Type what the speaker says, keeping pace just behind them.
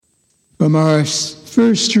From our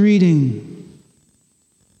first reading.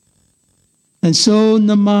 And so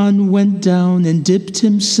Naaman went down and dipped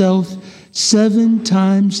himself 7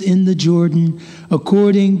 times in the Jordan,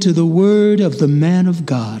 according to the word of the man of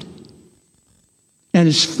God. And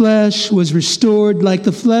his flesh was restored like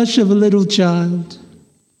the flesh of a little child,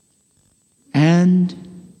 and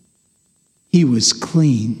he was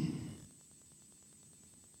clean.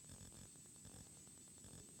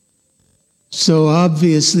 So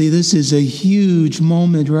obviously this is a huge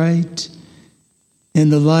moment, right, in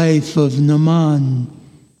the life of Naaman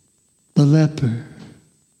the leper.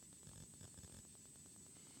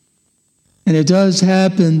 And it does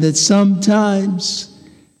happen that sometimes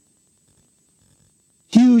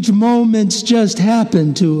huge moments just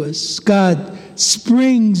happen to us. God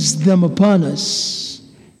springs them upon us,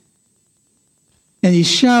 and he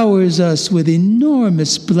showers us with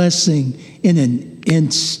enormous blessing in an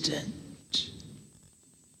instant.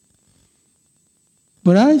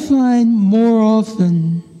 But I find more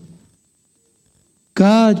often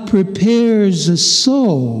God prepares a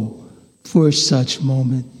soul for such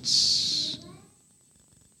moments.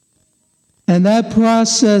 And that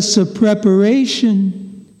process of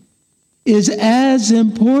preparation is as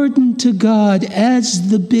important to God as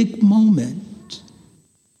the big moment.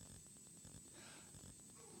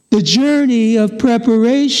 The journey of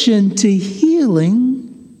preparation to healing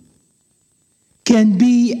can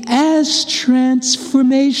be as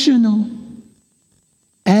transformational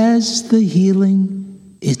as the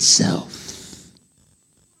healing itself.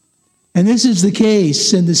 And this is the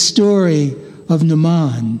case in the story of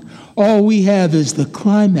Naaman. All we have is the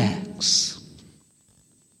climax.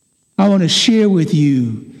 I want to share with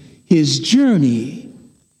you his journey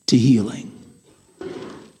to healing.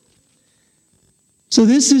 So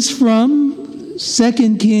this is from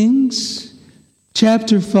 2 Kings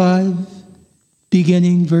chapter 5,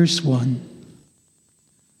 beginning verse 1.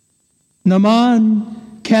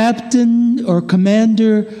 Naaman, captain or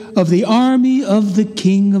commander of the army of the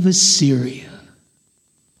king of Assyria.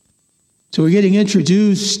 So we're getting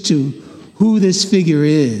introduced to who this figure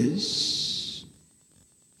is.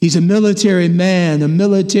 He's a military man, a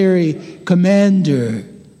military commander.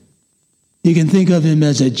 You can think of him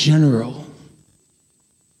as a general.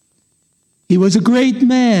 He was a great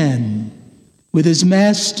man with his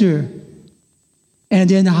master and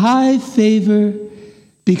in high favor,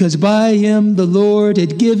 because by him the Lord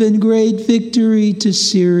had given great victory to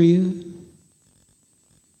Syria.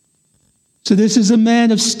 So this is a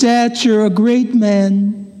man of stature, a great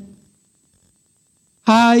man,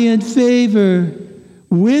 high in favor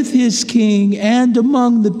with his king and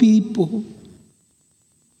among the people.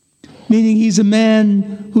 Meaning he's a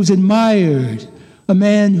man who's admired, a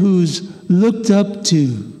man who's looked up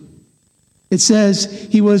to. It says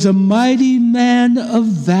he was a mighty man of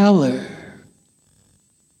valor.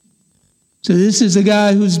 So this is a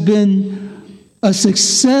guy who's been a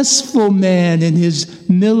successful man in his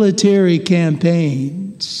military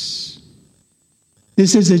campaigns.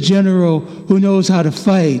 This is a general who knows how to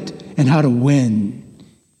fight and how to win.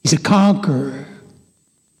 He's a conqueror.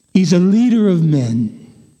 He's a leader of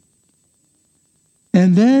men.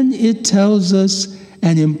 And then it tells us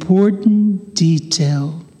an important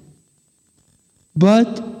detail.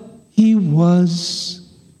 But he was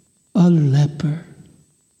a leper.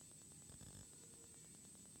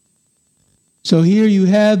 So here you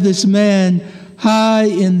have this man high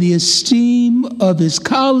in the esteem of his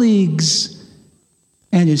colleagues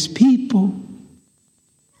and his people.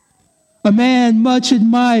 A man much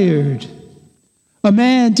admired. A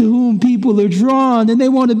man to whom people are drawn and they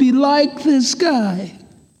want to be like this guy.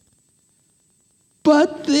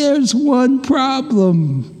 But there's one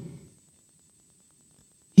problem.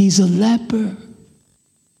 He's a leper.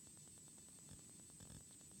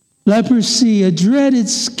 Leprosy, a dreaded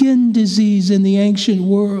skin disease in the ancient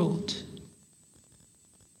world.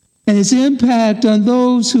 And its impact on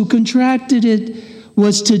those who contracted it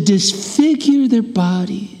was to disfigure their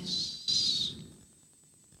bodies.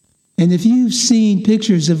 And if you've seen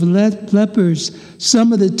pictures of lepers,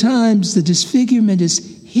 some of the times the disfigurement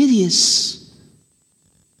is hideous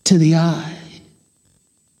to the eye.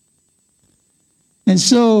 And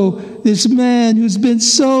so this man who's been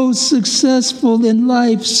so successful in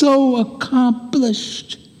life, so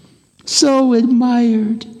accomplished, so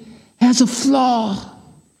admired, has a flaw.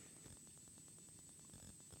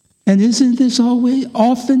 And isn't this always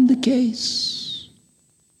often the case?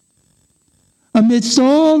 Amidst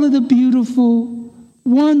all of the beautiful,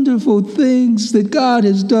 wonderful things that God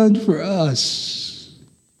has done for us,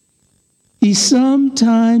 he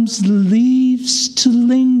sometimes leaves to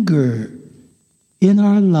linger in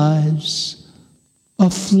our lives a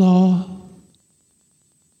flaw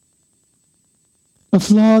a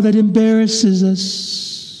flaw that embarrasses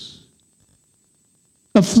us,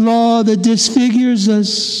 a flaw that disfigures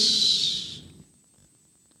us,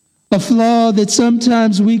 a flaw that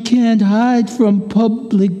sometimes we can't hide from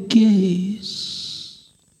public gaze,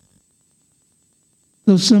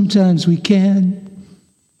 though sometimes we can.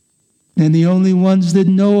 And the only ones that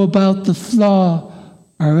know about the flaw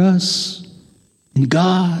are us and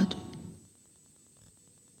God.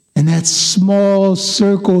 And that small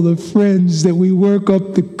circle of friends that we work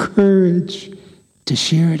up the courage to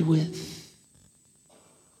share it with.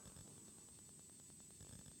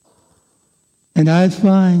 And I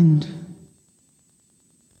find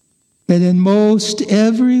that in most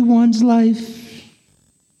everyone's life,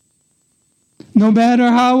 no matter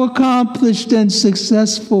how accomplished and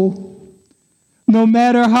successful, no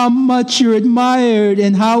matter how much you're admired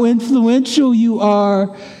and how influential you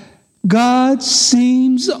are, God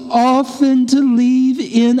seems often to leave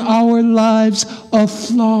in our lives a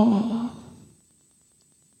flaw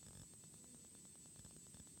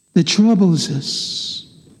that troubles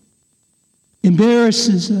us,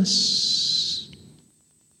 embarrasses us,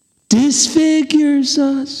 disfigures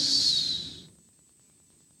us.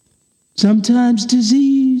 Sometimes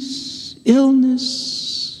disease,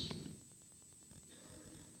 illness.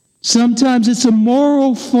 Sometimes it's a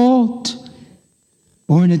moral fault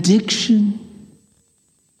or an addiction.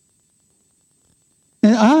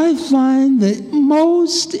 And I find that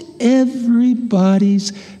most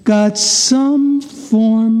everybody's got some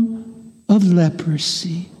form of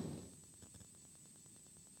leprosy.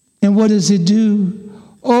 And what does it do?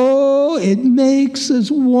 Oh, it makes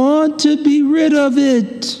us want to be rid of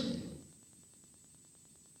it.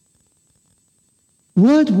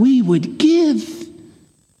 What we would give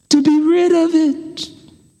to be rid of it.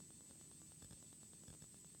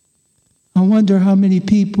 I wonder how many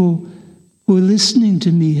people who are listening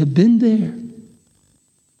to me have been there.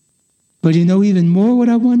 But you know even more what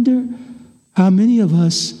I wonder? How many of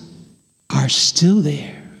us are still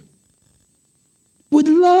there? Would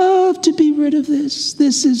love to be rid of this.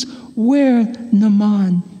 This is where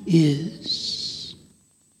Naaman is.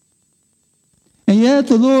 And yet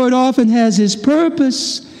the Lord often has his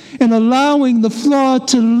purpose in allowing the flaw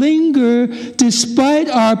to linger despite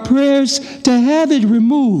our prayers to have it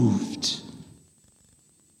removed.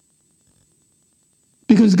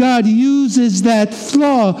 Because God uses that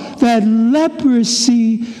flaw, that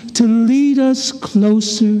leprosy, to lead us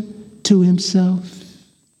closer to himself.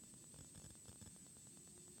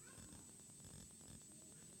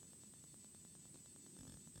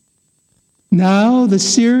 Now the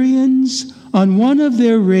Syrians, on one of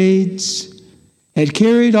their raids, had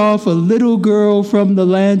carried off a little girl from the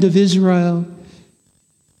land of Israel,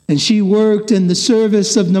 and she worked in the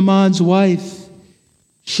service of Naaman's wife.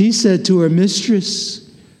 She said to her mistress,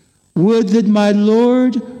 "Would that my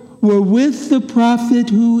Lord were with the prophet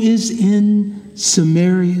who is in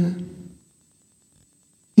Samaria.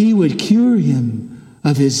 He would cure him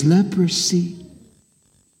of his leprosy."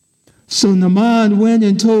 So Naaman went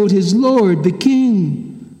and told his lord, the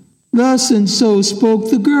king, "Thus and so spoke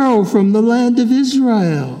the girl from the land of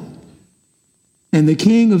Israel." And the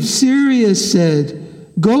king of Syria said,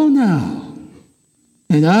 "Go now,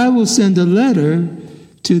 and I will send a letter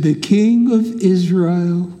to the king of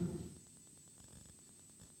Israel."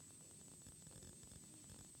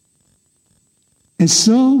 And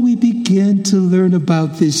so we begin to learn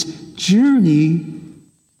about this journey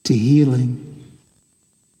to healing.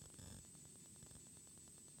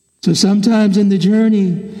 So sometimes in the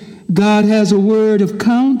journey, God has a word of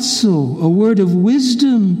counsel, a word of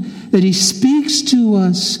wisdom that he speaks to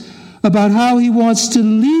us about how he wants to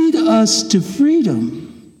lead us to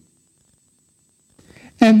freedom.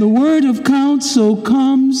 And the word of counsel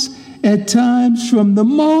comes at times from the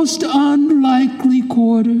most unlikely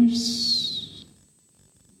quarters.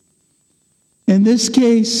 In this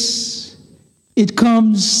case, it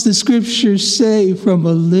comes, the scriptures say, from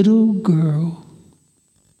a little girl.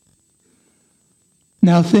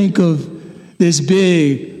 Now think of this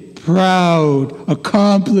big, proud,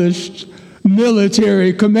 accomplished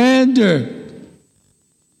military commander.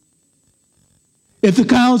 If the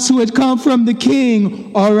counsel had come from the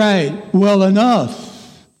king, all right, well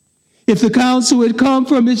enough. If the counsel had come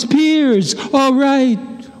from his peers, all right,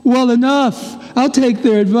 well enough. I'll take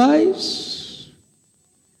their advice.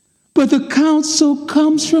 But the counsel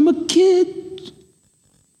comes from a kid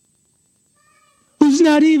who's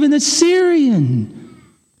not even a Syrian,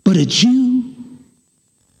 but a Jew.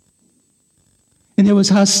 And there was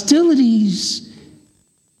hostilities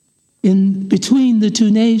in between the two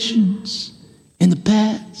nations in the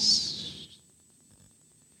past.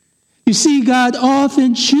 You see, God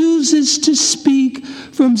often chooses to speak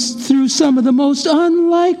through some of the most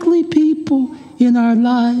unlikely people in our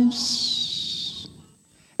lives.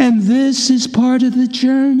 And this is part of the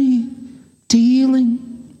journey to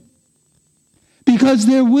healing. Because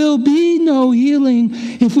there will be no healing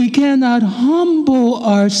if we cannot humble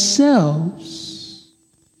ourselves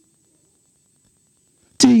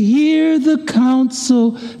to hear the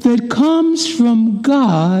counsel that comes from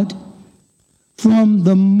God from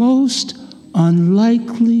the most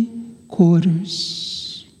unlikely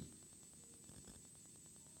quarters.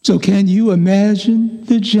 So can you imagine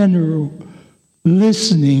the general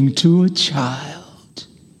listening to a child?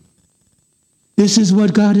 This is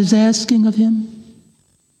what God is asking of him.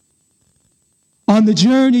 On the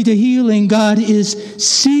journey to healing, God is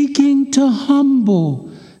seeking to humble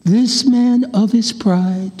this man of his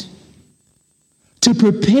pride, to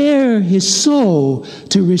prepare his soul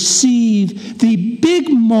to receive the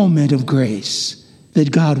big moment of grace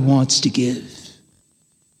that God wants to give.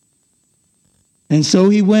 And so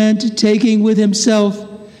he went, taking with himself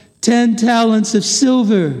 10 talents of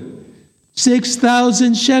silver,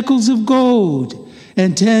 6,000 shekels of gold,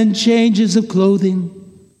 and 10 changes of clothing,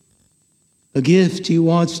 a gift he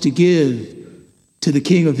wants to give to the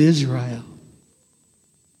king of Israel.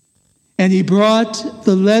 And he brought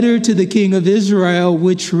the letter to the king of Israel,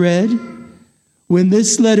 which read, "When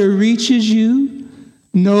this letter reaches you,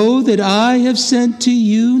 know that I have sent to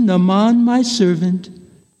you Naaman my servant,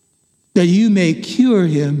 that you may cure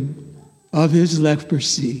him of his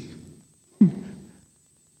leprosy."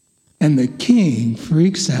 And the king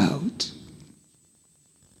freaks out.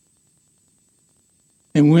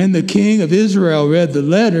 And when the king of Israel read the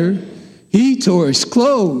letter, he tore his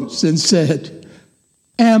clothes and said,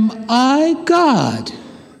 "Am I God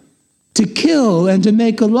to kill and to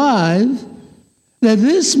make alive, that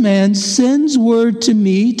this man sends word to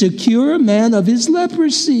me to cure a man of his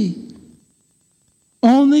leprosy?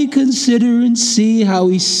 Only consider and see how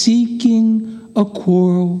he's seeking a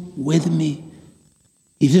quarrel with me."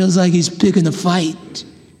 He feels like he's picking a fight,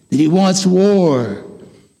 that he wants war.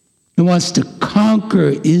 He wants to conquer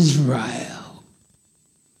Israel.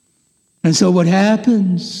 And so what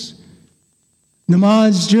happens?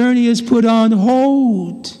 Naaman's journey is put on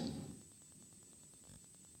hold.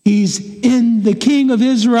 He's in the king of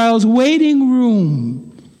Israel's waiting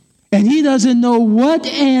room, and he doesn't know what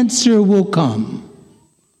answer will come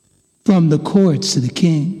from the courts of the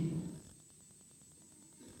king.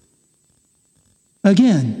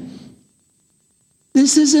 Again,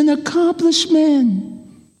 this is an accomplished man,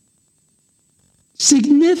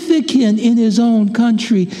 significant in his own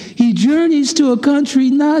country. He journeys to a country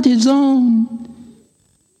not his own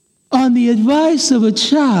on the advice of a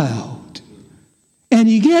child. And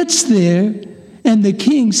he gets there, and the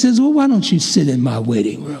king says, "Well, why don't you sit in my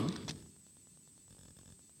waiting room?"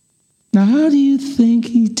 Now, how do you think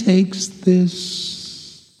he takes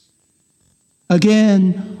this?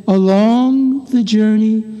 Again, along the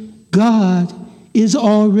journey, God is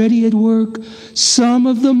already at work. Some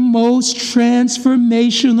of the most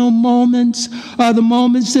transformational moments are the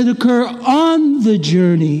moments that occur on the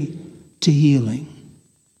journey to healing,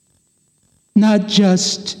 not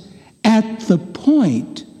just at the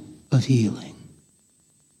point of healing.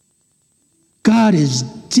 God is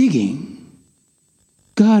digging.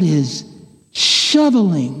 God is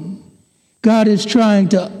shoveling. God is trying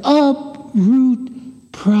to uproot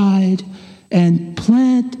pride and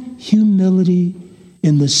plant humility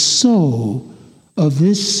in the soul of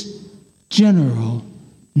this general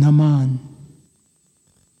Naaman.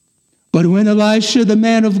 But when Elisha, the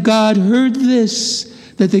man of God, heard this,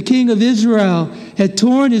 that the king of Israel had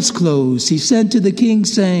torn his clothes, he sent to the king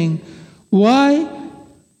saying, "Why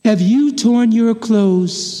have you torn your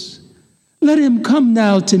clothes? Let him come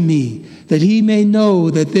now to me, that he may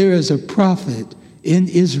know that there is a prophet in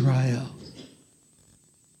Israel."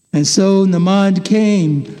 And so Naaman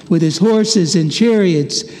came with his horses and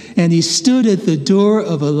chariots, and he stood at the door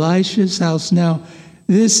of Elisha's house. Now,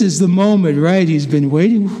 this is the moment, right, he's been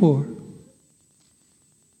waiting for.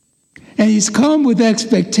 And he's come with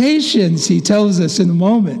expectations, he tells us in a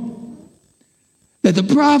moment, that the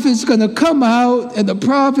prophet's going to come out and the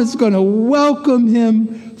prophet's going to welcome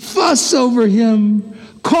him, fuss over him,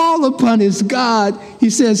 call upon his God. He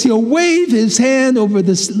says he'll wave his hand over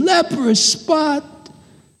this leprous spot.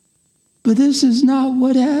 But this is not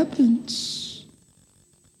what happens.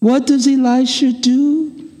 What does Elisha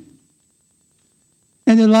do?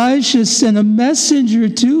 And Elisha sent a messenger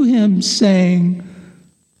to him saying,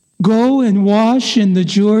 "Go and wash in the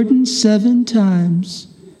Jordan 7 times,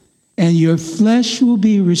 and your flesh will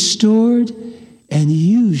be restored, and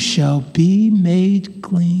you shall be made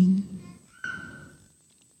clean."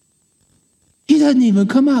 doesn't even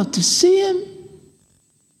come out to see him.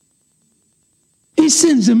 He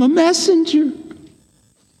sends him a messenger.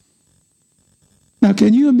 Now,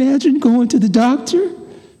 can you imagine going to the doctor?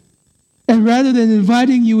 And rather than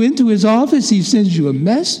inviting you into his office, he sends you a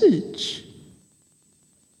message.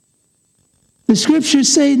 The scriptures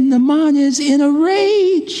say Naaman is in a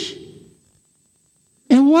rage.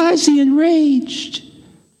 And why is he enraged?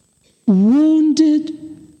 Wounded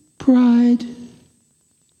pride.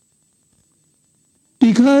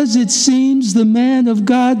 Because it seems the man of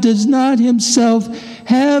God does not himself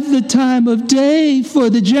have the time of day for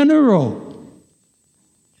the general.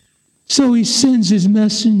 So he sends his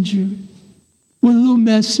messenger with a little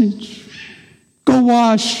message. Go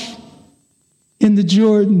wash in the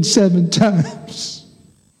Jordan 7 times.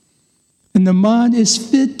 And Naaman is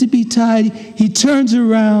fit to be tied. He turns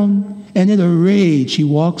around and in a rage he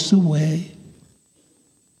walks away.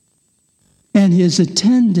 And his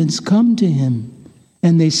attendants come to him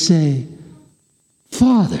and they say,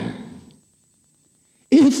 Father,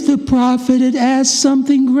 if the prophet had asked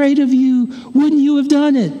something great of you, wouldn't you have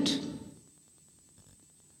done it?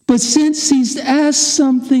 But since he's asked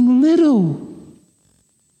something little,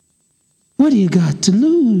 what do you got to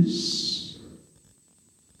lose?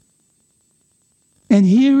 And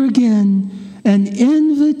here again, an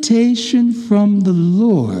invitation from the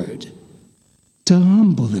Lord to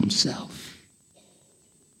humble himself.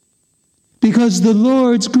 Because the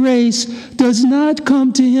Lord's grace does not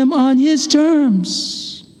come to him on his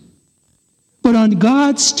terms, but on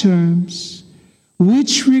God's terms,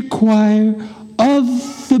 which require of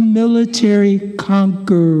the military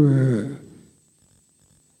conqueror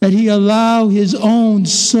that he allow his own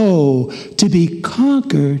soul to be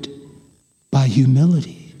conquered by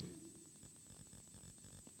humility.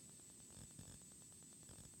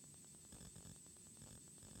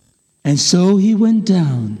 And so he went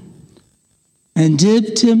down and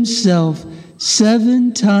dipped himself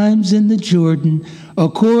 7 times in the Jordan,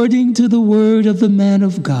 according to the word of the man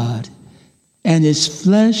of God. And his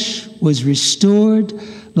flesh was restored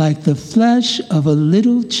like the flesh of a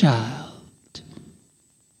little child,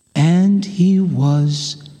 and he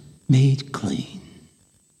was made clean.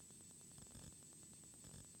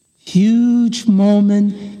 Huge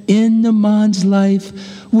moment in Naaman's life,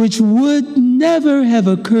 which would never have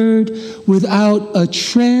occurred without a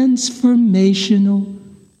transformational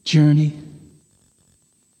journey.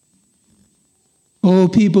 Oh,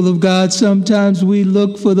 people of God, sometimes we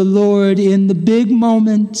look for the Lord in the big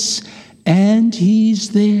moments, and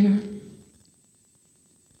he's there.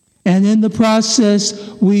 And in the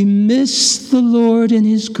process, we miss the Lord and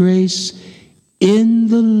his grace in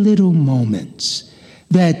the little moments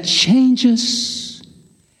that change us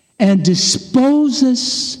and dispose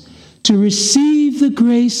us to receive the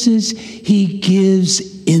graces he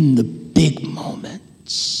gives in the big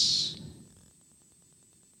moments.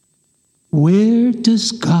 Where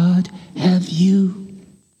does God have you?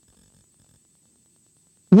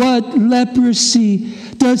 What leprosy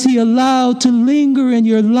does he allow to linger in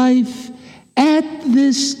your life at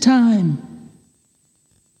this time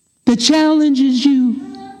that challenges you,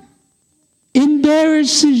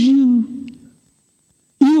 embarrasses you?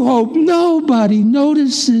 You hope nobody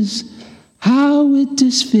notices how it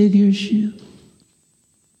disfigures you.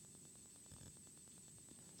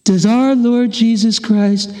 Does our Lord Jesus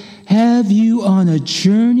Christ have you on a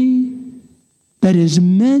journey that is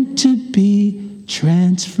meant to be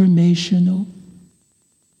transformational?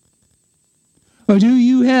 Or do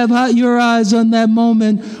you have your eyes on that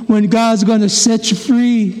moment when God's going to set you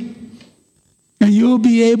free and you'll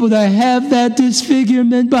be able to have that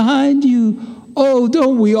disfigurement behind you? Oh,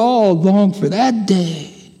 don't we all long for that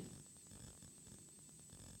day?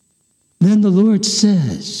 Then the Lord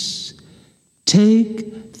says,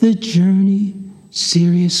 take the journey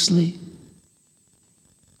seriously.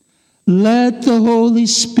 Let the Holy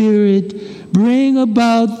Spirit bring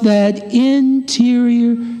about that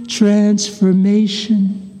interior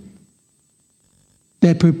transformation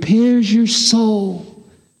that prepares your soul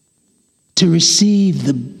to receive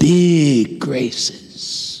the big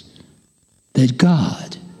graces that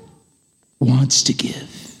God wants to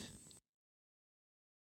give.